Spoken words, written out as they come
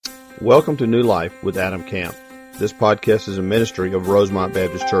Welcome to New Life with Adam Camp. This podcast is a ministry of Rosemont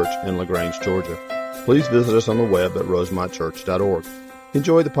Baptist Church in LaGrange, Georgia. Please visit us on the web at rosemontchurch.org.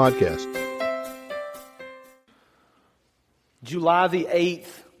 Enjoy the podcast. July the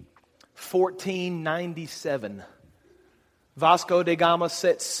 8th, 1497. Vasco da Gama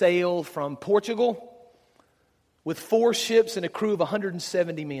set sail from Portugal with 4 ships and a crew of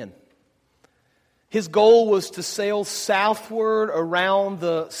 170 men. His goal was to sail southward around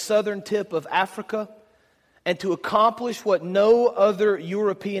the southern tip of Africa and to accomplish what no other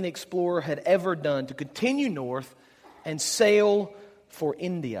European explorer had ever done, to continue north and sail for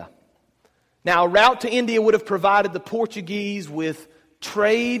India. Now, a route to India would have provided the Portuguese with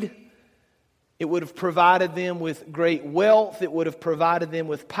trade. It would have provided them with great wealth. It would have provided them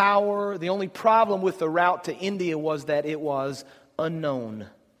with power. The only problem with the route to India was that it was unknown.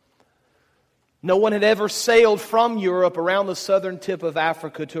 No one had ever sailed from Europe around the southern tip of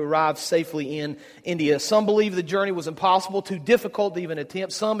Africa to arrive safely in India. Some believed the journey was impossible, too difficult to even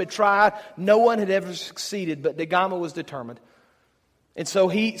attempt. Some had tried. No one had ever succeeded, but Da Gama was determined. And so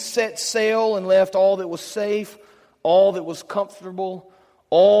he set sail and left all that was safe, all that was comfortable,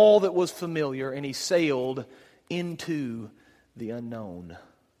 all that was familiar, and he sailed into the unknown.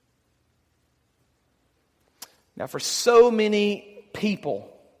 Now, for so many people,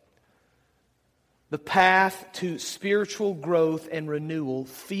 the path to spiritual growth and renewal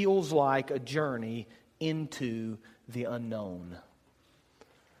feels like a journey into the unknown.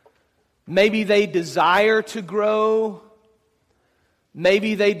 Maybe they desire to grow.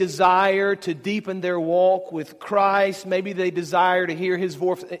 Maybe they desire to deepen their walk with Christ. Maybe they desire to hear His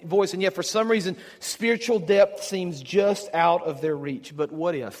voice. And yet for some reason, spiritual depth seems just out of their reach. But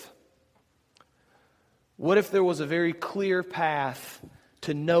what if? What if there was a very clear path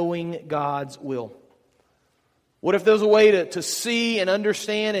to knowing God's will? What if there was a way to see and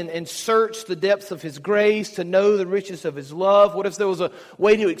understand and search the depths of His grace, to know the riches of His love? What if there was a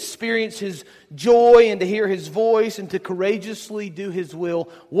way to experience His joy and to hear His voice and to courageously do His will?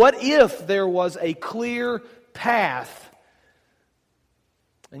 What if there was a clear path,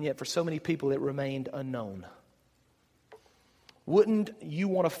 and yet for so many people it remained unknown? Wouldn't you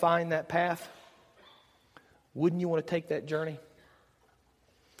want to find that path? Wouldn't you want to take that journey?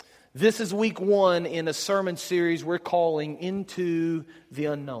 This is week 1 in a sermon series we're calling Into the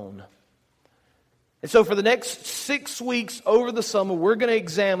Unknown. And so for the next 6 weeks over the summer, we're going to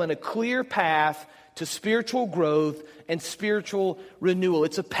examine a clear path to spiritual growth and spiritual renewal.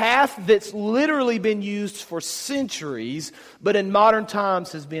 It's a path that's literally been used for centuries, but in modern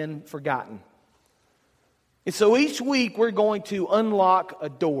times has been forgotten. And so each week we're going to unlock a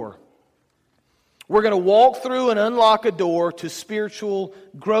door. We're going to walk through and unlock a door to spiritual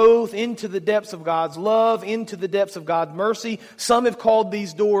growth, into the depths of God's love, into the depths of God's mercy. Some have called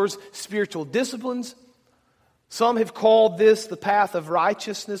these doors spiritual disciplines. Some have called this the path of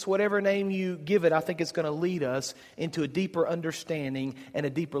righteousness. Whatever name you give it, I think it's going to lead us into a deeper understanding and a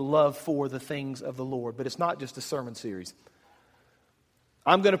deeper love for the things of the Lord. But it's not just a sermon series.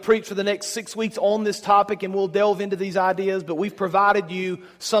 I'm going to preach for the next 6 weeks on this topic, and we'll delve into these ideas, but we've provided you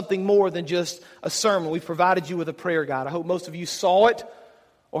something more than just a sermon. We've provided you with a prayer guide. I hope most of you saw it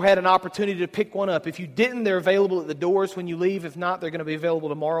or had an opportunity to pick one up. If you didn't, they're available at the doors when you leave. If not, they're going to be available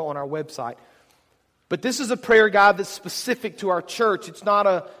tomorrow on our website. But this is a prayer guide that's specific to our church. It's not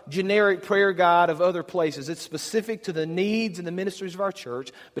a generic prayer guide of other places. It's specific to the needs and the ministries of our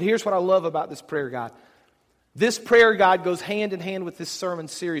church. But here's what I love about this prayer guide. This prayer guide goes hand in hand with this sermon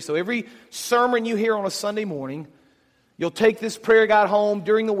series. So every sermon you hear on a Sunday morning, you'll take this prayer guide home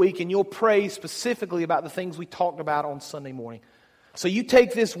during the week and you'll pray specifically about the things we talked about on Sunday morning. So you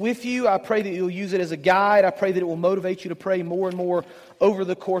take this with you. I pray that you'll use it as a guide. I pray that it will motivate you to pray more and more over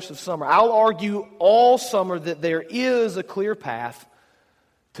the course of summer. I'll argue all summer that there is a clear path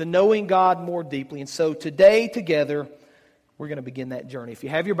to knowing God more deeply. And so today together, we're going to begin that journey. If you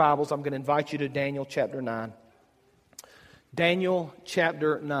have your Bibles, I'm going to invite you to Daniel chapter 9. Daniel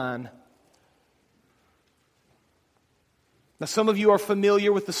chapter 9. Now, some of you are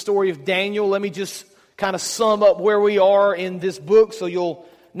familiar with the story of Daniel. Let me just kind of sum up where we are in this book so you'll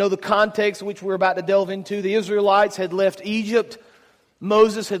know the context in which we're about to delve into. The Israelites had left Egypt.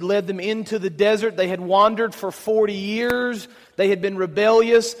 Moses had led them into the desert. They had wandered for 40 years. They had been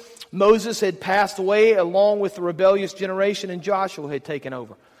rebellious. Moses had passed away along with the rebellious generation, and Joshua had taken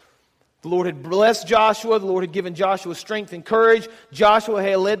over. The Lord had blessed Joshua. The Lord had given Joshua strength and courage. Joshua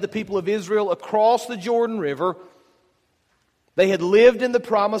had led the people of Israel across the Jordan River. They had lived in the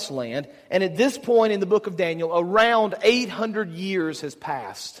promised land. And at this point in the book of Daniel, around 800 years has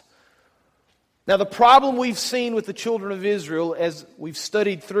passed. Now, the problem we've seen with the children of Israel, as we've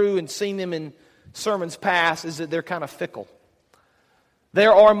studied through and seen them in sermons past, is that they're kind of fickle.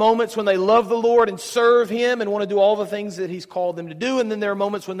 There are moments when they love the Lord and serve Him and want to do all the things that He's called them to do, and then there are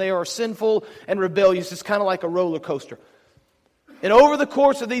moments when they are sinful and rebellious. It's kind of like a roller coaster. And over the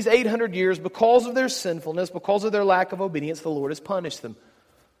course of these 800 years, because of their sinfulness, because of their lack of obedience, the Lord has punished them.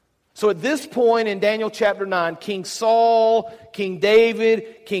 So at this point in Daniel chapter 9, King Saul, King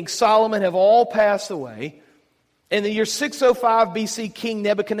David, King Solomon have all passed away. In the year 605 BC, King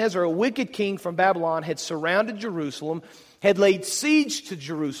Nebuchadnezzar, a wicked king from Babylon, had surrounded Jerusalem, had laid siege to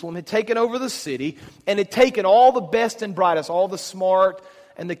Jerusalem, had taken over the city, and had taken all the best and brightest, all the smart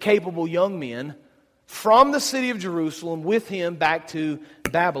and the capable young men from the city of Jerusalem with him back to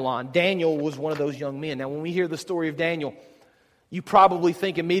Babylon. Daniel was one of those young men. Now, when we hear the story of Daniel, you probably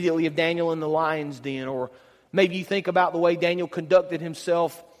think immediately of Daniel in the lion's den, or maybe you think about the way Daniel conducted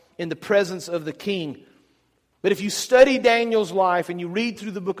himself in the presence of the king. But if you study Daniel's life and you read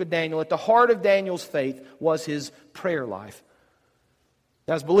through the book of Daniel, at the heart of Daniel's faith was his prayer life.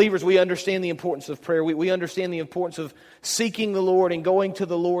 Now, as believers, we understand the importance of prayer. We understand the importance of seeking the Lord and going to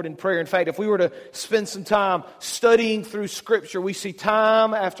the Lord in prayer. In fact, if we were to spend some time studying through Scripture, we see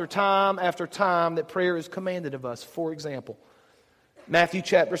time after time after time that prayer is commanded of us. For example, Matthew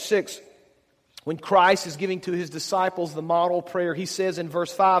chapter 6, when Christ is giving to His disciples the model prayer, He says in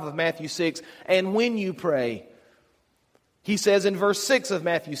verse 5 of Matthew 6, "And when you pray." He says in verse 6 of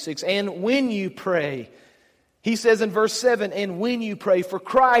Matthew 6, "And when you pray." He says in verse 7, "And when you pray." For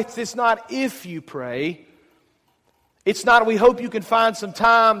Christ, it's not if you pray. It's not we hope you can find some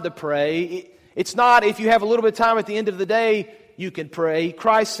time to pray. It's not if you have a little bit of time at the end of the day you can pray.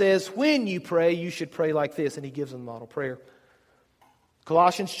 Christ says when you pray, you should pray like this, and He gives them the model prayer.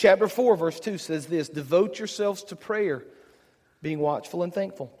 Colossians chapter 4 verse 2 says this, "Devote yourselves to prayer, being watchful and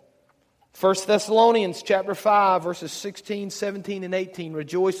thankful." 1 Thessalonians chapter 5 verses 16, 17, and 18.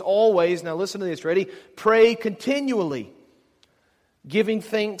 "Rejoice always." Now listen to this. Ready? "Pray continually, giving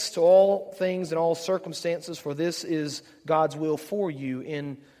thanks to all things in all circumstances, for this is God's will for you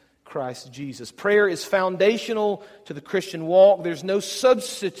in Christ Jesus." Prayer is foundational to the Christian walk. There's no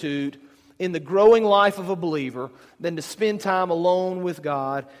substitute in the growing life of a believer than to spend time alone with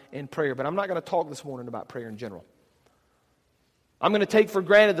God in prayer. But I'm not going to talk this morning about prayer in general. I'm going to take for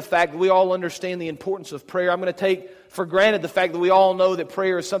granted the fact that we all understand the importance of prayer. I'm going to take for granted the fact that we all know that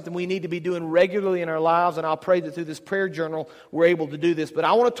prayer is something we need to be doing regularly in our lives, and I'll pray that through this prayer journal we're able to do this. But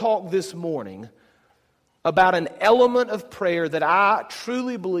I want to talk this morning about an element of prayer that I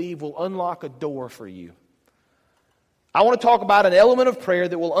truly believe will unlock a door for you. I want to talk about an element of prayer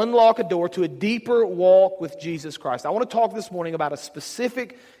that will unlock a door to a deeper walk with Jesus Christ. I want to talk this morning about a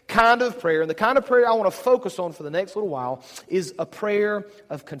specific kind of prayer. And the kind of prayer I want to focus on for the next little while is a prayer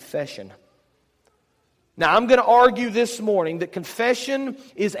of confession. Now, I'm going to argue this morning that confession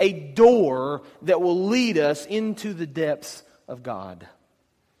is a door that will lead us into the depths of God.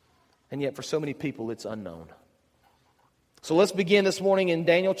 And yet, for so many people, it's unknown. So let's begin this morning in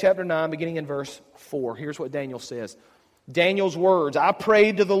Daniel chapter 9, beginning in verse 4. Here's what Daniel says. Daniel's words, "I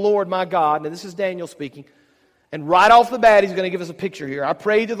prayed to the Lord my God." Now this is Daniel speaking. And right off the bat, he's going to give us a picture here. "I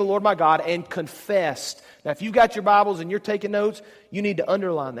prayed to the Lord my God and confessed." Now if you've got your Bibles and you're taking notes, you need to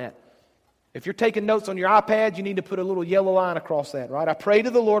underline that. If you're taking notes on your iPad, you need to put a little yellow line across that, right? "I prayed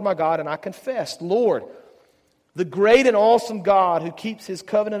to the Lord my God and I confessed, Lord, the great and awesome God who keeps His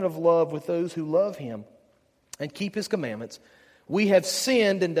covenant of love with those who love Him and keep His commandments, we have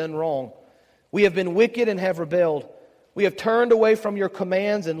sinned and done wrong. We have been wicked and have rebelled. We have turned away from your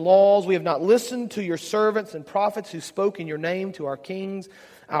commands and laws. We have not listened to your servants and prophets who spoke in your name to our kings,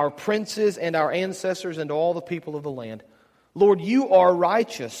 our princes, and our ancestors, and to all the people of the land. Lord, you are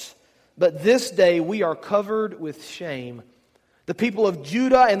righteous, but this day we are covered with shame. The people of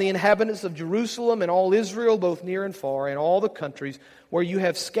Judah and the inhabitants of Jerusalem and all Israel, both near and far, and all the countries where you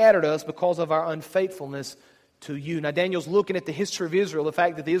have scattered us because of our unfaithfulness to you." Now Daniel's looking at the history of Israel, the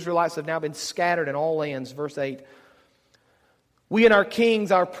fact that the Israelites have now been scattered in all lands. Verse 8. "We and our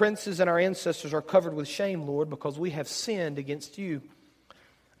kings, our princes, and our ancestors are covered with shame, Lord, because we have sinned against you.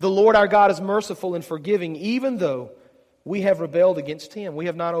 The Lord our God is merciful and forgiving, even though we have rebelled against Him. We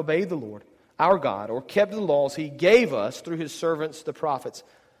have not obeyed the Lord, our God, or kept the laws He gave us through His servants, the prophets.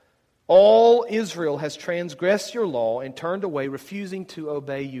 All Israel has transgressed your law and turned away, refusing to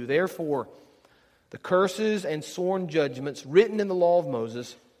obey you. Therefore, the curses and sworn judgments written in the law of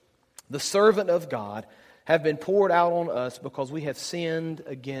Moses, the servant of God, have been poured out on us because we have sinned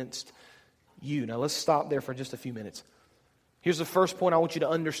against you." Now let's stop there for just a few minutes. Here's the first point I want you to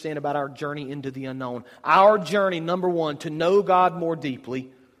understand about our journey into the unknown. Our journey, number one, to know God more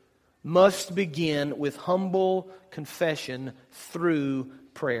deeply, must begin with humble confession through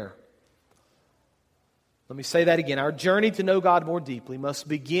prayer. Let me say that again. Our journey to know God more deeply must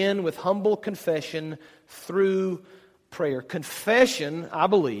begin with humble confession through prayer. Confession, I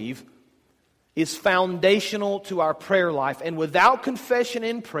believe, is foundational to our prayer life. And without confession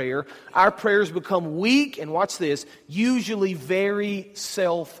in prayer, our prayers become weak, and watch this, usually very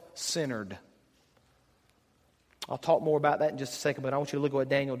self-centered. I'll talk more about that in just a second, but I want you to look at what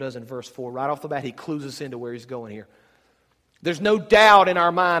Daniel does in verse 4. Right off the bat, he clues us into where he's going here. There's no doubt in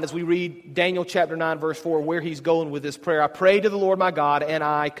our mind as we read Daniel chapter 9, verse 4, where he's going with this prayer. I prayed to the Lord my God, and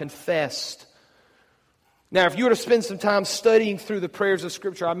I confessed. Now, if you were to spend some time studying through the prayers of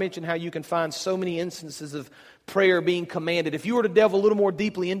Scripture, I mentioned how you can find so many instances of prayer being commanded. If you were to delve a little more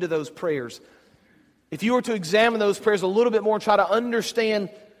deeply into those prayers, if you were to examine those prayers a little bit more and try to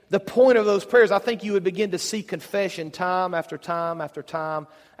understand the point of those prayers, I think you would begin to see confession time after time after time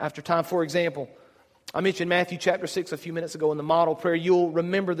after time. For example, I mentioned Matthew chapter 6 a few minutes ago in the model prayer. You'll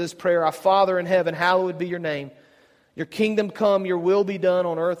remember this prayer. Our Father in heaven, hallowed be your name. Your kingdom come, your will be done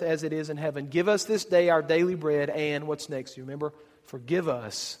on earth as it is in heaven. Give us this day our daily bread, and what's next? You remember? Forgive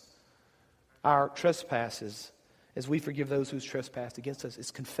us our trespasses as we forgive those who's trespassed against us.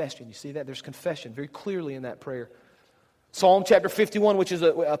 It's confession. You see that? There's confession very clearly in that prayer. Psalm chapter 51, which is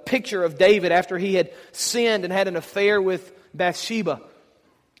a picture of David after he had sinned and had an affair with Bathsheba.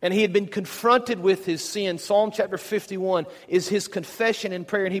 And he had been confronted with his sin. Psalm chapter 51 is his confession in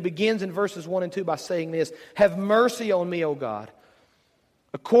prayer. And he begins in verses 1 and 2 by saying this: Have mercy on me, O God,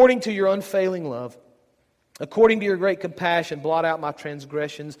 according to your unfailing love. According to your great compassion, blot out my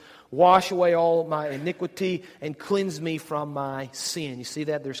transgressions. Wash away all my iniquity and cleanse me from my sin. You see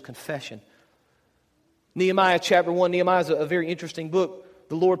that? There's confession. Nehemiah chapter 1. Nehemiah is a very interesting book.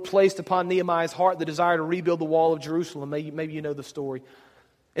 The Lord placed upon Nehemiah's heart the desire to rebuild the wall of Jerusalem. Maybe you know the story.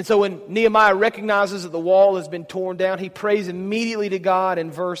 And so when Nehemiah recognizes that the wall has been torn down, he prays immediately to God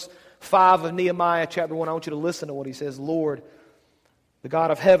in verse 5 of Nehemiah chapter 1. I want you to listen to what he says. Lord, the God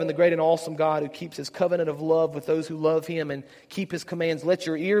of heaven, the great and awesome God who keeps His covenant of love with those who love Him and keep His commands, let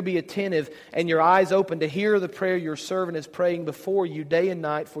your ear be attentive and your eyes open to hear the prayer your servant is praying before you day and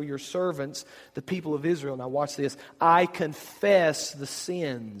night for your servants, the people of Israel. Now watch this. I confess the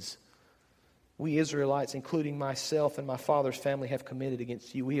sins we Israelites, including myself and my father's family, have committed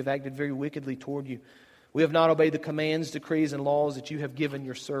against you. We have acted very wickedly toward you. We have not obeyed the commands, decrees, and laws that you have given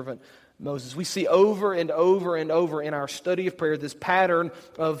your servant Moses. We see over and over and over in our study of prayer this pattern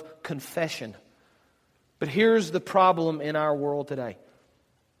of confession. But here's the problem in our world today.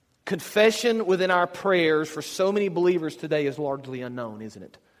 Confession within our prayers for so many believers today is largely unknown, isn't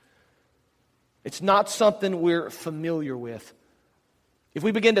it? It's not something we're familiar with. If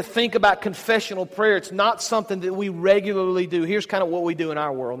we begin to think about confessional prayer, it's not something that we regularly do. Here's kind of what we do in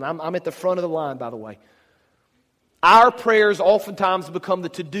our world. And I'm at the front of the line, by the way. Our prayers oftentimes become the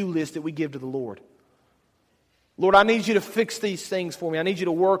to-do list that we give to the Lord. Lord, I need you to fix these things for me. I need you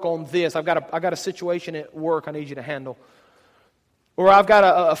to work on this. I've got a situation at work I need you to handle. Or I've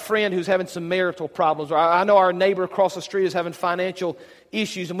got a friend who's having some marital problems. Or I know our neighbor across the street is having financial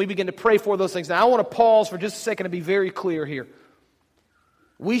issues. And we begin to pray for those things. Now, I want to pause for just a second to be very clear here.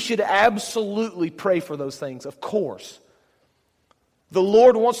 We should absolutely pray for those things, of course. The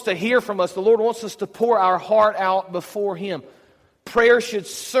Lord wants to hear from us. The Lord wants us to pour our heart out before Him. Prayer should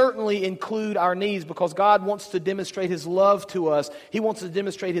certainly include our needs because God wants to demonstrate His love to us. He wants to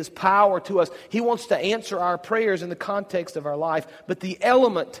demonstrate His power to us. He wants to answer our prayers in the context of our life. But the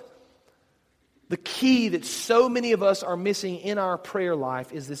element, the key that so many of us are missing in our prayer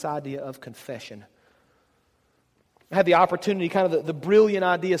life is this idea of confession. I had the opportunity, kind of the brilliant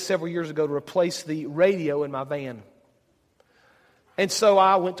idea several years ago to replace the radio in my van. And so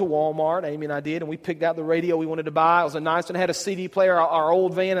I went to Walmart, Amy and I did, and we picked out the radio we wanted to buy. It was a nice one. It had a CD player. Our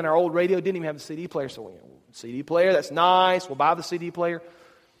old van and our old radio didn't even have a CD player. So CD player, that's nice. We'll buy the CD player.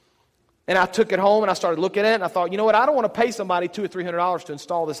 And I took it home and I started looking at it and I thought, you know what, I don't want to pay somebody $200 or $300 to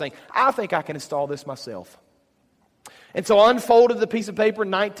install this thing. I think I can install this myself. And so I unfolded the piece of paper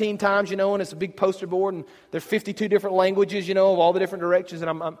 19 times, and it's a big poster board, and there's 52 different languages, of all the different directions, and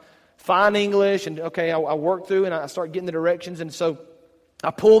I'm fine English, and okay, I work through, and I start getting the directions, and so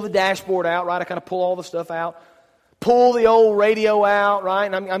I pull the dashboard out, right? I kind of pull all the stuff out, pull the old radio out, right?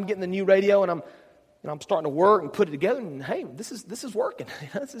 And I'm getting the new radio, and I'm starting to work and put it together, and hey, this is working.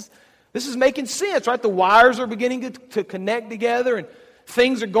 This is making sense, right? The wires are beginning to connect together, and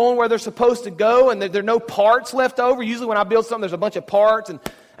things are going where they're supposed to go, and there are no parts left over. Usually when I build something, there's a bunch of parts, and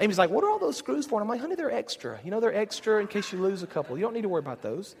Amy's like, what are all those screws for? And I'm like, honey, they're extra. They're extra in case you lose a couple. You don't need to worry about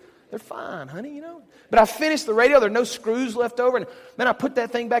those. They're fine, honey, you know. But I finished the radio. There are no screws left over. And then I put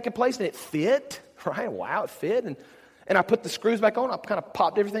that thing back in place, and it fit. Right? Wow, it fit. And I put the screws back on. I kind of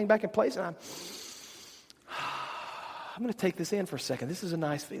popped everything back in place. And I'm going to take this in for a second. This is a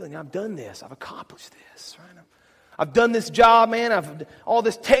nice feeling. I've done this. I've accomplished this. Right? I've done this job, man. I've all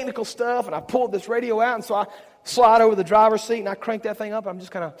this technical stuff. And I pulled this radio out. And so I slide over the driver's seat, and I crank that thing up. I'm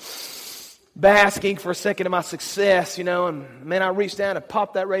just kind of basking for a second in my success, you know. And, man, I reached down and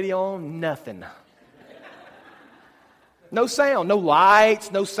popped that radio on. Nothing. No sound, no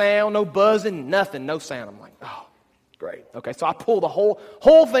lights, no sound, no buzzing, nothing, no sound. I'm like, oh, great. Okay, so I pull the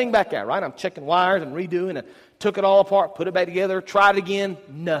whole thing back out, right? I'm checking wires and redoing and took it all apart, put it back together, tried it again,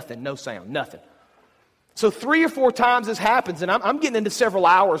 nothing, no sound, nothing. So 3 or 4 times this happens, and I'm getting into several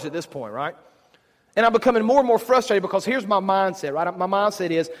hours at this point, right? And I'm becoming more and more frustrated because here's my mindset, right? My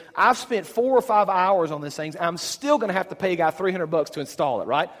mindset is I've spent 4 or 5 hours on this thing. I'm still going to have to pay a guy $300 to install it,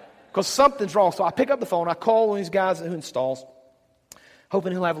 right? Because something's wrong. So I pick up the phone. I call one of these guys who installs,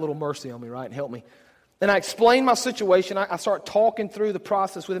 hoping he'll have a little mercy on me, right, and help me. Then I explain my situation. I start talking through the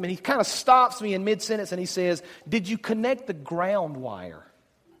process with him, and he kind of stops me in mid-sentence, and he says, "Did you connect the ground wire?"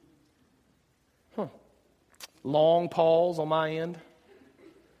 Long pause on my end.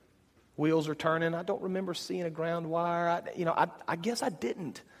 Wheels are turning. I don't remember seeing a ground wire. I guess I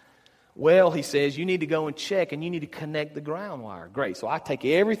didn't. Well, he says, you need to go and check, and you need to connect the ground wire. Great. So I take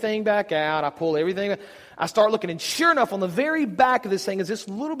everything back out. I pull everything. I start looking, and sure enough, on the very back of this thing is this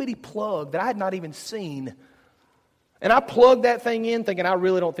little bitty plug that I had not even seen. And I plug that thing in thinking, I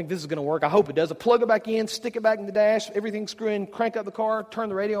really don't think this is going to work. I hope it does. I plug it back in, stick it back in the dash, everything screw in, crank up the car, turn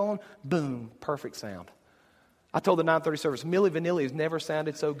the radio on. Boom. Perfect sound. I told the 9:30 service, Milli Vanilli has never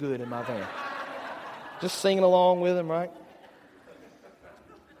sounded so good in my van. Just singing along with him, right?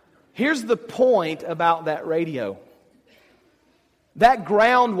 Here's the point about that radio. That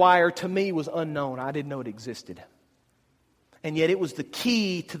ground wire to me was unknown. I didn't know it existed. And yet it was the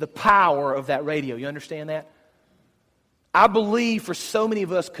key to the power of that radio. You understand that? I believe for so many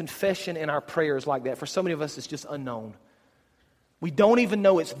of us, confession in our prayers like that. For so many of us, it's just unknown. We don't even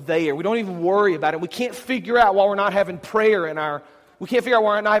know it's there. We don't even worry about it. We can't figure out why we're not having prayer in our... We can't figure out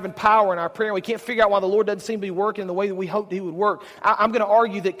why we're not having power in our prayer. We can't figure out why the Lord doesn't seem to be working the way that we hoped He would work. I'm going to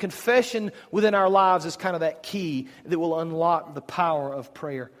argue that confession within our lives is kind of that key that will unlock the power of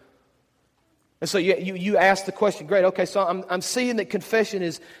prayer. And so you ask the question, great, okay, so I'm seeing that confession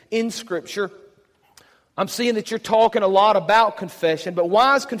is in Scripture. I'm seeing that you're talking a lot about confession, but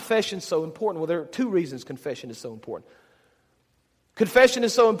why is confession so important? Well, there are 2 reasons confession is so important. Confession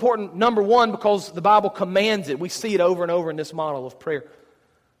is so important, number one, because the Bible commands it. We see it over and over in this model of prayer.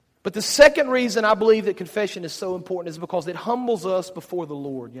 But the second reason I believe that confession is so important is because it humbles us before the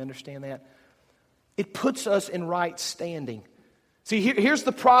Lord. You understand that? It puts us in right standing. See, here's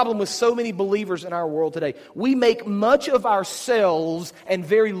the problem with so many believers in our world today. We make much of ourselves and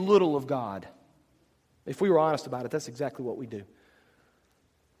very little of God. If we were honest about it, that's exactly what we do.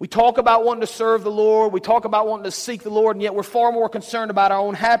 We talk about wanting to serve the Lord. We talk about wanting to seek the Lord, and yet we're far more concerned about our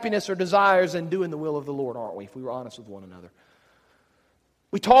own happiness or desires than doing the will of the Lord, aren't we, if we were honest with one another?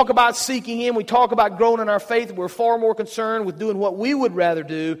 We talk about seeking Him. We talk about growing in our faith, and we're far more concerned with doing what we would rather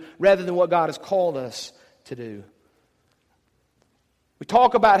do rather than what God has called us to do. We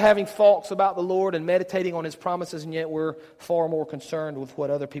talk about having thoughts about the Lord and meditating on His promises, and yet we're far more concerned with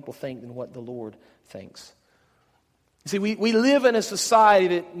what other people think than what the Lord thinks. You see, we live in a society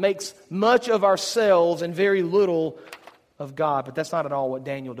that makes much of ourselves and very little of God, but that's not at all what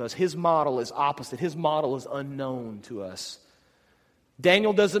Daniel does. His model is opposite. His model is unknown to us.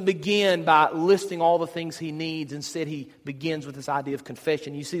 Daniel doesn't begin by listing all the things he needs. Instead, he begins with this idea of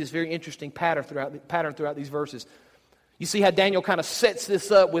confession. You see this very interesting pattern throughout these verses. You see how Daniel kind of sets this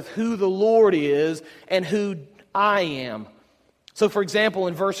up with who the Lord is and who I am. So, for example,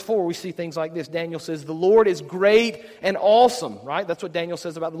 in verse 4, we see things like this. Daniel says, the Lord is great and awesome, right? That's what Daniel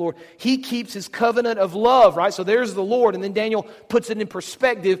says about the Lord. He keeps His covenant of love, right? So there's the Lord. And then Daniel puts it in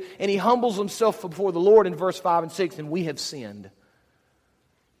perspective, and he humbles himself before the Lord in verse 5 and 6. And we have sinned,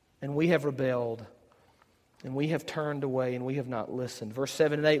 and we have rebelled, and we have turned away, and we have not listened. Verse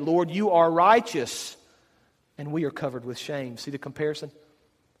 7 and 8, Lord, you are righteous, and we are covered with shame. See the comparison?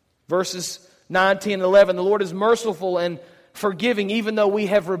 Verses 9, 10, and 11, the Lord is merciful and forgiving, even though we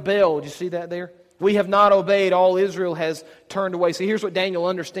have rebelled. You see that there? We have not obeyed. All Israel has turned away. See, here's what Daniel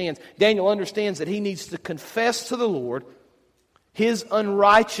understands. Daniel understands that he needs to confess to the Lord his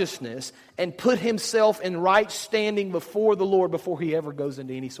unrighteousness and put himself in right standing before the Lord before he ever goes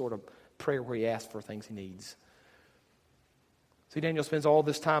into any sort of prayer where he asks for things he needs. See, Daniel spends all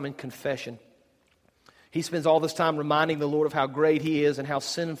this time in confession. He spends all this time reminding the Lord of how great He is and how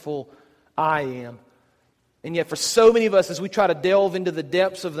sinful I am. And yet for so many of us, as we try to delve into the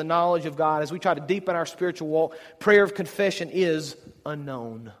depths of the knowledge of God, as we try to deepen our spiritual walk, prayer of confession is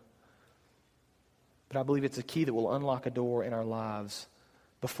unknown. But I believe it's a key that will unlock a door in our lives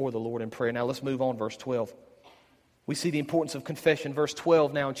before the Lord in prayer. Now let's move on, verse 12. We see the importance of confession. Verse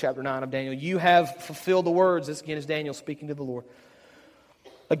 12 now in chapter 9 of Daniel. You have fulfilled the words, this again is Daniel speaking to the Lord,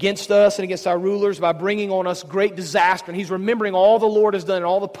 against us and against our rulers by bringing on us great disaster. And he's remembering all the Lord has done and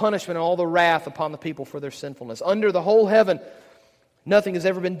all the punishment and all the wrath upon the people for their sinfulness. Under the whole heaven, nothing has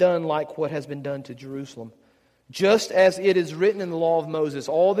ever been done like what has been done to Jerusalem. Just as it is written in the law of Moses,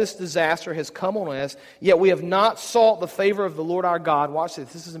 all this disaster has come on us, yet we have not sought the favor of the Lord our God. Watch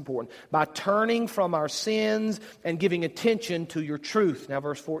this is important. By turning from our sins and giving attention to your truth. Now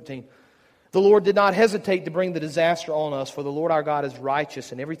verse 14. The Lord did not hesitate to bring the disaster on us, for the Lord our God is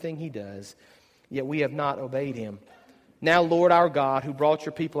righteous in everything He does, yet we have not obeyed Him. Now, Lord our God, who brought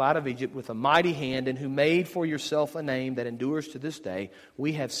your people out of Egypt with a mighty hand and who made for yourself a name that endures to this day,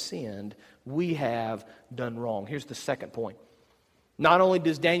 we have sinned, we have done wrong. Here's the second point. Not only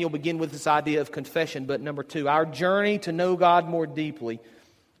does Daniel begin with this idea of confession, but number two, our journey to know God more deeply,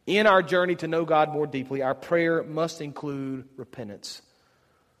 in our journey to know God more deeply, our prayer must include repentance.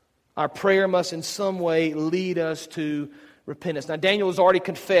 Our prayer must in some way lead us to repentance. Now, Daniel has already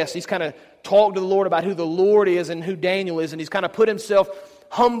confessed. He's kind of talked to the Lord about who the Lord is and who Daniel is, and he's kind of put himself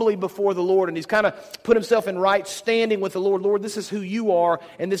humbly before the Lord, and he's kind of put himself in right standing with the Lord. Lord, this is who you are,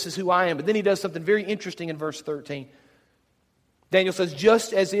 and this is who I am. But then he does something very interesting in verse 13. Daniel says,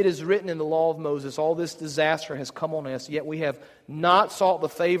 just as it is written in the law of Moses, all this disaster has come on us, yet we have not sought the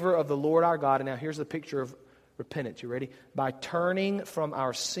favor of the Lord our God. And now here's the picture of repentance. You ready? By turning from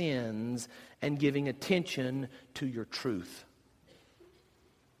our sins and giving attention to your truth.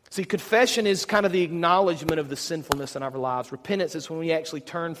 See, confession is kind of the acknowledgement of the sinfulness in our lives. Repentance is when we actually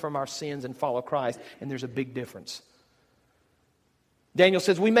turn from our sins and follow Christ, and there's a big difference. Daniel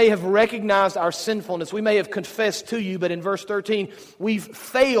says, we may have recognized our sinfulness, we may have confessed to you, but in verse 13, we've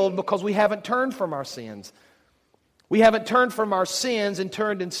failed because we haven't turned from our sins. We haven't turned from our sins and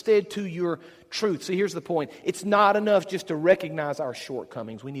turned instead to your truth. See, here's the point. It's not enough just to recognize our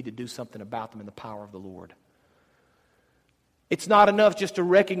shortcomings. We need to do something about them in the power of the Lord. It's not enough just to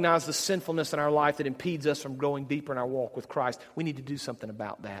recognize the sinfulness in our life that impedes us from growing deeper in our walk with Christ. We need to do something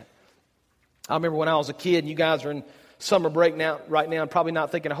about that. I remember when I was a kid, and you guys are in summer break now, right now, and probably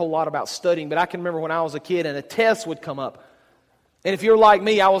not thinking a whole lot about studying, but I can remember when I was a kid and a test would come up. And if you're like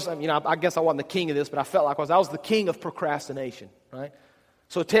me, I guess I wasn't the king of this, but I felt like I was the king of procrastination, right?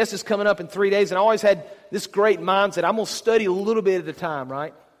 So a test is coming up in 3 days, and I always had this great mindset. I'm going to study a little bit at a time,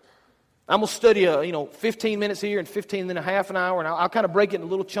 right? I'm going to study 15 minutes here and 15 and a half an hour, and I'll kind of break it into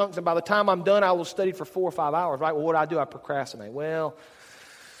little chunks, and by the time I'm done, I will study for 4 or 5 hours, right? Well, what do? I procrastinate. Well,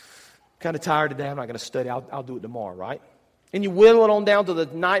 I'm kind of tired today. I'm not going to study. I'll do it tomorrow, right? And you whittle it on down to the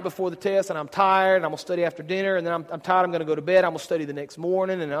night before the test, and I'm tired, and I'm going to study after dinner, and then I'm tired, I'm going to go to bed, I'm going to study the next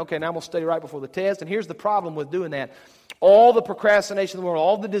morning, and okay, now I'm going to study right before the test. And here's the problem with doing that. All the procrastination in the world,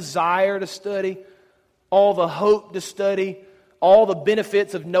 all the desire to study, all the hope to study, all the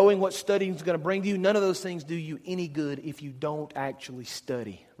benefits of knowing what studying is going to bring to you, none of those things do you any good if you don't actually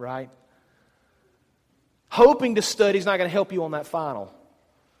study, right? Hoping to study is not going to help you on that final.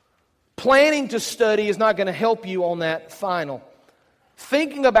 Planning to study is not going to help you on that final.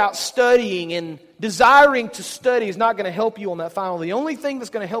 Thinking about studying and desiring to study is not going to help you on that final. The only thing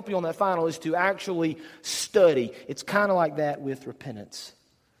that's going to help you on that final is to actually study. It's kind of like that with repentance.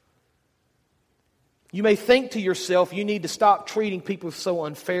 You may think to yourself, you need to stop treating people so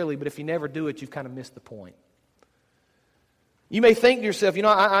unfairly, but if you never do it, you've kind of missed the point. You may think to yourself,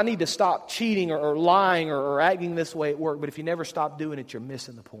 I need to stop cheating or lying or acting this way at work, but if you never stop doing it, you're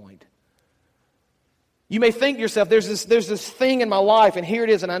missing the point. You may think to yourself, there's this thing in my life, and here it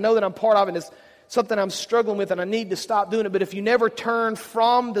is, and I know that I'm part of it, and it's something I'm struggling with, and I need to stop doing it. But if you never turn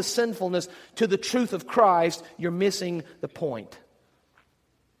from the sinfulness to the truth of Christ, you're missing the point.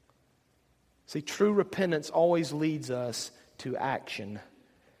 See, true repentance always leads us to action.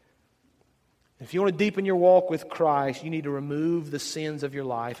 If you want to deepen your walk with Christ, you need to remove the sins of your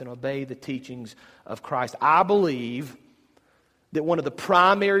life and obey the teachings of Christ. I believe that one of the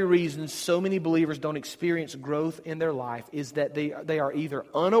primary reasons so many believers don't experience growth in their life is that they are either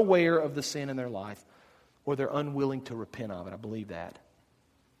unaware of the sin in their life or they're unwilling to repent of it. I believe that.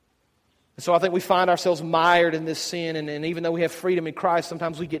 And so I think we find ourselves mired in this sin, and even though we have freedom in Christ,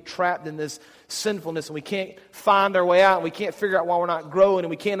 sometimes we get trapped in this sinfulness and we can't find our way out, and we can't figure out why we're not growing, and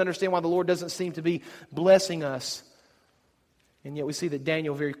we can't understand why the Lord doesn't seem to be blessing us. And yet we see that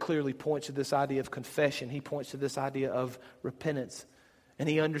Daniel very clearly points to this idea of confession. He points to this idea of repentance. And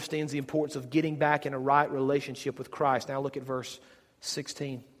he understands the importance of getting back in a right relationship with Christ. Now look at verse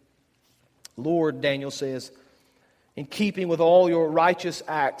 16. Lord, Daniel says, in keeping with all your righteous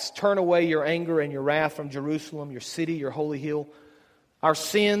acts, turn away your anger and your wrath from Jerusalem, your city, your holy hill. Our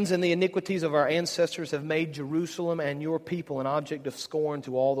sins and the iniquities of our ancestors have made Jerusalem and your people an object of scorn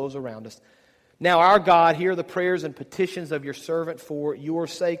to all those around us. Now, our God, hear the prayers and petitions of your servant for your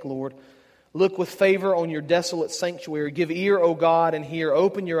sake, Lord. Look with favor on your desolate sanctuary. Give ear, O God, and hear.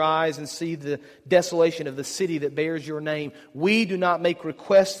 Open your eyes and see the desolation of the city that bears your name. We do not make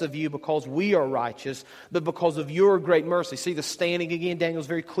requests of you because we are righteous, but because of your great mercy. See the standing again. Daniel's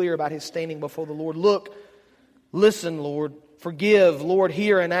very clear about his standing before the Lord. Look, listen, Lord. Forgive, Lord,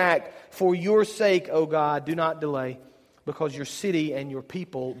 hear and act. For your sake, O God, do not delay, because your city and your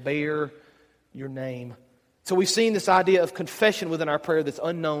people bear your name. So we've seen this idea of confession within our prayer that's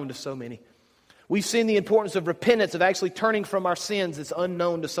unknown to so many. We've seen the importance of repentance, of actually turning from our sins that's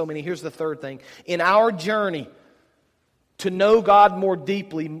unknown to so many. Here's the third thing. In our journey to know God more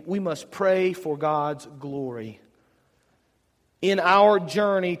deeply, we must pray for God's glory. In our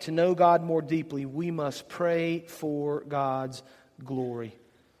journey to know God more deeply, we must pray for God's glory.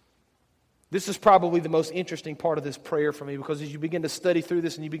 This is probably the most interesting part of this prayer for me, because as you begin to study through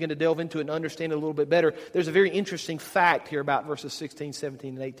this and you begin to delve into it and understand it a little bit better, there's a very interesting fact here about verses 16,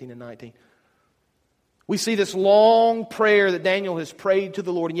 17, and 18, and 19. We see this long prayer that Daniel has prayed to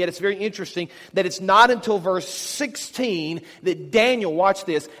the Lord, and yet it's very interesting that it's not until verse 16 that Daniel, watch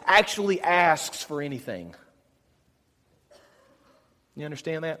this, actually asks for anything. You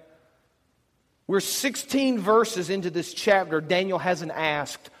understand that? We're 16 verses into this chapter. Daniel hasn't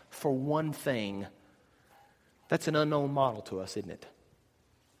asked for one thing. That's an unknown model to us, isn't it?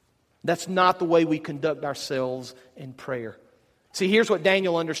 That's not the way we conduct ourselves in prayer. See, here's what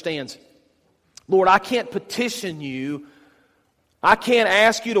Daniel understands. Lord, I can't petition you. I can't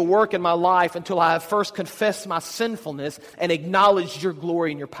ask you to work in my life until I have first confessed my sinfulness and acknowledged your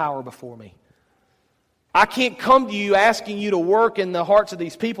glory and your power before me. I can't come to you asking you to work in the hearts of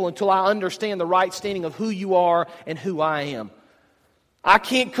these people until I understand the right standing of who you are and who I am. I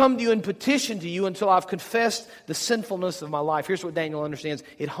can't come to you and petition to you until I've confessed the sinfulness of my life. Here's what Daniel understands.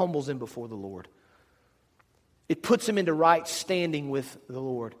 It humbles him before the Lord. It puts him into right standing with the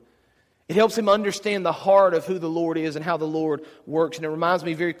Lord. It helps him understand the heart of who the Lord is and how the Lord works. And it reminds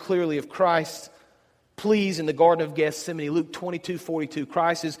me very clearly of Christ's pleas in the Garden of Gethsemane. Luke 22:42.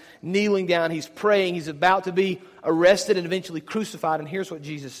 Christ is kneeling down. He's praying. He's about to be arrested and eventually crucified. And here's what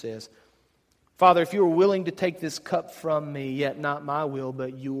Jesus says. Father, if you are willing to take this cup from me, yet not my will,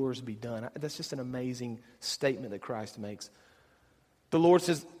 but yours be done. That's just an amazing statement that Christ makes. The Lord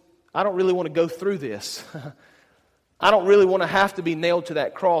says, I don't really want to go through this. I don't really want to have to be nailed to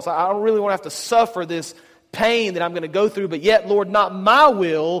that cross. I don't really want to have to suffer this pain that I'm going to go through. But yet, Lord, not my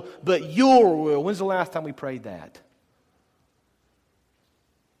will, but your will. When's the last time we prayed that?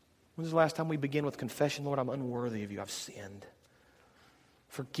 When's the last time we begin with confession? Lord, I'm unworthy of you. I've sinned.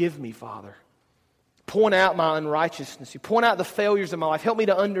 Forgive me, Father. Point out my unrighteousness. You point out the failures of my life. Help me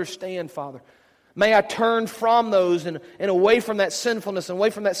to understand, Father. May I turn from those and away from that sinfulness and away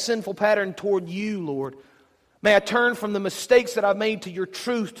from that sinful pattern toward you, Lord. May I turn from the mistakes that I've made to your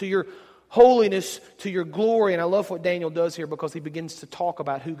truth, to your holiness, to your glory. And I love what Daniel does here, because he begins to talk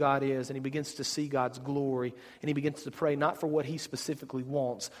about who God is, and he begins to see God's glory, and he begins to pray not for what he specifically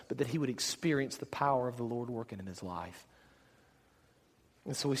wants, but that he would experience the power of the Lord working in his life.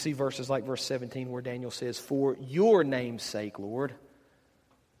 And so we see verses like verse 17 where Daniel says, for your name's sake, Lord.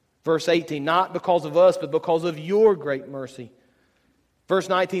 Verse 18, not because of us, but because of your great mercy. Verse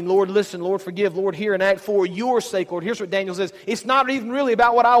 19, Lord, listen, Lord, forgive, Lord, hear and act for your sake, Lord. Here's what Daniel says. It's not even really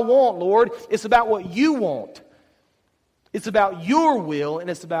about what I want, Lord. It's about what you want. It's about your will, and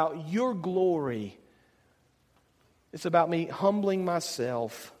it's about your glory. It's about me humbling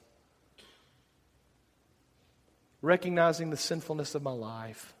myself, recognizing the sinfulness of my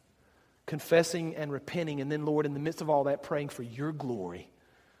life, confessing and repenting, and then, Lord, in the midst of all that, praying for your glory,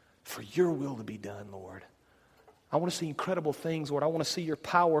 for your will to be done, Lord. I want to see incredible things, Lord. I want to see your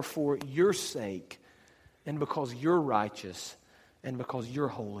power for your sake, and because you're righteous, and because you're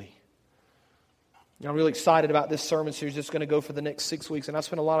holy. I'm really excited about this sermon series that's going to go for the next 6 weeks, and I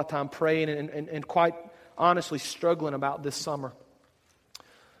spent a lot of time praying and quite honestly struggling about this summer,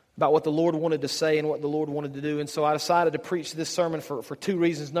 about what the Lord wanted to say and what the Lord wanted to do. And so I decided to preach this sermon for two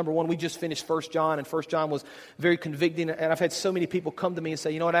reasons. Number one, we just finished 1 John, and 1 John was very convicting, and I've had so many people come to me and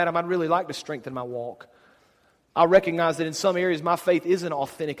say, you know what, Adam, I'd really like to strengthen my walk. I recognize that in some areas my faith isn't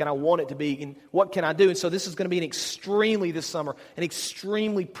authentic and I want it to be. And what can I do? And so this is going to be this summer, an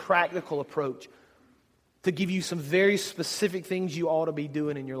extremely practical approach to give you some very specific things you ought to be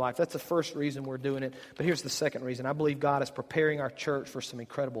doing in your life. That's the first reason we're doing it. But here's the second reason. I believe God is preparing our church for some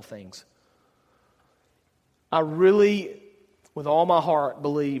incredible things. I really, with all my heart,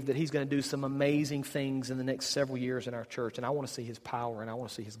 believe that He's going to do some amazing things in the next several years in our church. And I want to see His power and I want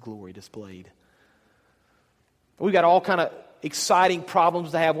to see His glory displayed. We've got all kind of exciting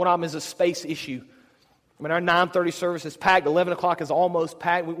problems to have. One of them is a space issue. I mean, our 9:30 service is packed. 11 o'clock is almost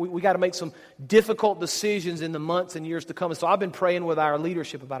packed. We got to make some difficult decisions in the months and years to come. And so I've been praying with our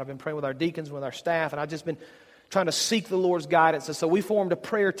leadership about it. I've been praying with our deacons, with our staff, and I've just been trying to seek the Lord's guidance. And so we formed a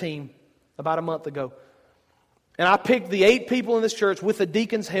prayer team about a month ago. And I picked the 8 people in this church, with the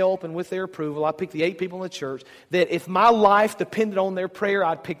deacons' help and with their approval, I picked the 8 people in the church that if my life depended on their prayer,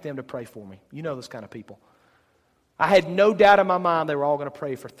 I'd pick them to pray for me. You know those kind of people. I had no doubt in my mind they were all going to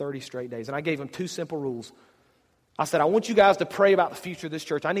pray for 30 straight days. And I gave them 2 simple rules. I said, I want you guys to pray about the future of this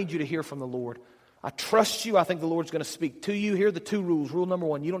church. I need you to hear from the Lord. I trust you. I think the Lord's going to speak to you. Here are the 2 rules. Rule number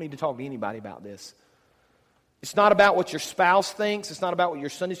 1, you don't need to talk to anybody about this. It's not about what your spouse thinks. It's not about what your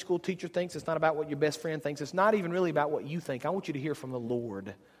Sunday school teacher thinks. It's not about what your best friend thinks. It's not even really about what you think. I want you to hear from the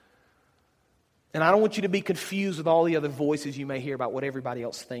Lord. And I don't want you to be confused with all the other voices you may hear about what everybody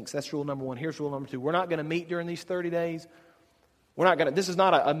else thinks. That's rule number 1. Here's rule number 2. We're not going to meet during these 30 days. This is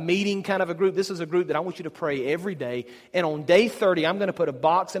not a meeting kind of a group. This is a group that I want you to pray every day. And on day 30, I'm going to put a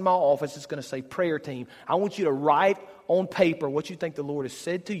box in my office that's going to say prayer team. I want you to write on paper what you think the Lord has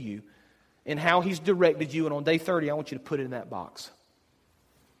said to you and how He's directed you. And on day 30, I want you to put it in that box.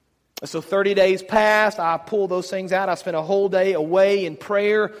 So 30 days passed. I pulled those things out. I spent a whole day away in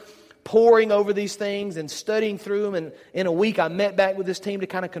prayer, poring over these things and studying through them. And in a week, I met back with this team to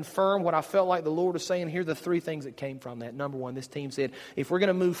kind of confirm what I felt like the Lord was saying. Here are the 3 things that came from that. Number 1, this team said, if we're going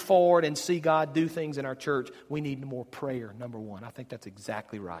to move forward and see God do things in our church, we need more prayer, number 1. I think that's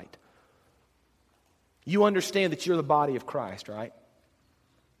exactly right. You understand that you're the body of Christ, right?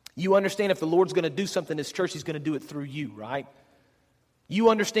 You understand if the Lord's going to do something in this church, He's going to do it through you, right? You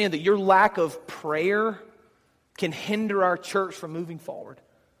understand that your lack of prayer can hinder our church from moving forward.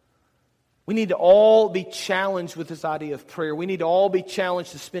 We need to all be challenged with this idea of prayer. We need to all be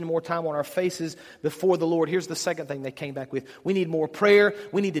challenged to spend more time on our faces before the Lord. Here's the second thing they came back with. We need more prayer.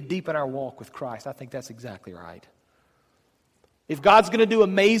 We need to deepen our walk with Christ. I think that's exactly right. If God's going to do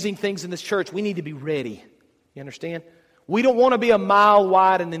amazing things in this church, we need to be ready. You understand? We don't want to be a mile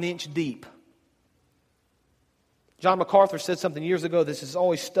wide and an inch deep. John MacArthur said something years ago. This has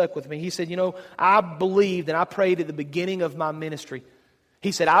always stuck with me. He said, I believed and I prayed at the beginning of my ministry.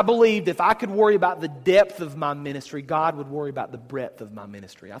 He said, I believed if I could worry about the depth of my ministry, God would worry about the breadth of my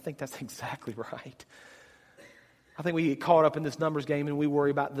ministry. I think that's exactly right. I think we get caught up in this numbers game and we worry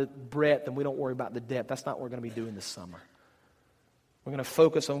about the breadth and we don't worry about the depth. That's not what we're going to be doing this summer. We're going to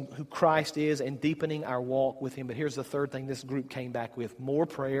focus on who Christ is and deepening our walk with Him. But here's the third thing this group came back with. More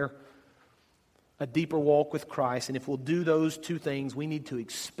prayer, a deeper walk with Christ. And if we'll do those 2 things, we need to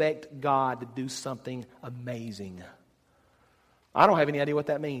expect God to do something amazing. I don't have any idea what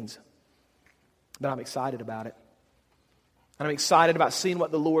that means, but I'm excited about it. And I'm excited about seeing what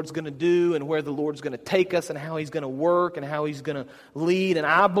the Lord's going to do and where the Lord's going to take us and how He's going to work and how He's going to lead. And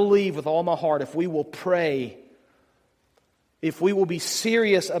I believe with all my heart, if we will pray, if we will be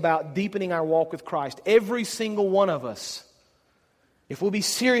serious about deepening our walk with Christ, every single one of us, if we'll be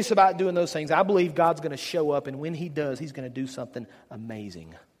serious about doing those things, I believe God's going to show up, and when He does, He's going to do something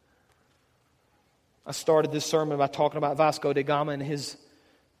amazing. I started this sermon by talking about Vasco da Gama and his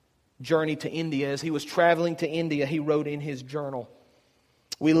journey to India. As he was traveling to India, he wrote in his journal,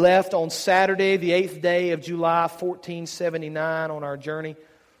 we left on Saturday, the 8th day of July, 1479 on our journey.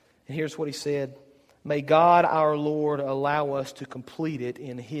 And here's what he said. May God our Lord allow us to complete it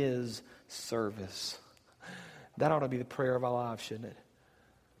in His service. That ought to be the prayer of our lives, shouldn't it?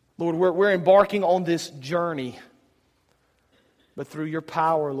 Lord, we're embarking on this journey. But through Your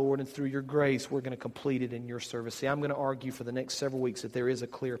power, Lord, and through Your grace, we're going to complete it in Your service. See, I'm going to argue for the next several weeks that there is a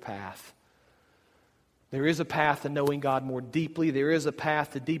clear path. There is a path to knowing God more deeply. There is a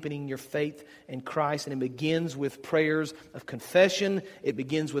path to deepening your faith in Christ. And it begins with prayers of confession. It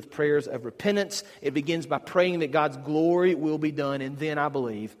begins with prayers of repentance. It begins by praying that God's glory will be done. And then I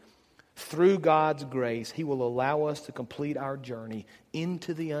believe, through God's grace, He will allow us to complete our journey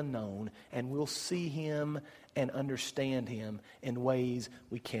into the unknown. And we'll see Him and understand Him in ways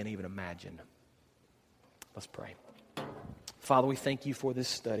we can't even imagine. Let's pray. Father, we thank You for this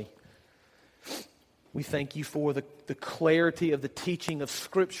study. We thank You for the clarity of the teaching of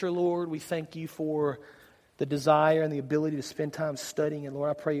Scripture, Lord. We thank You for the desire and the ability to spend time studying. And Lord,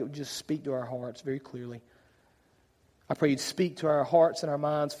 I pray it would just speak to our hearts very clearly. I pray you'd speak to our hearts and our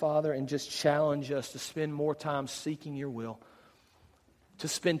minds, Father, and just challenge us to spend more time seeking your will. To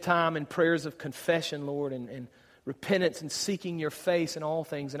spend time in prayers of confession, Lord, and repentance and seeking your face in all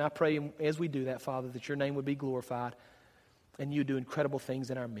things. And I pray as we do that, Father, that your name would be glorified and you do incredible things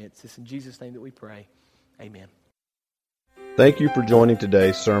in our midst. It's in Jesus' name that we pray. Amen. Thank you for joining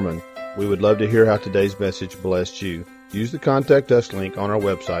today's sermon. We would love to hear how today's message blessed you. Use the Contact Us link on our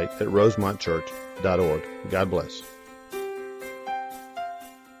website at rosemontchurch.org. God bless.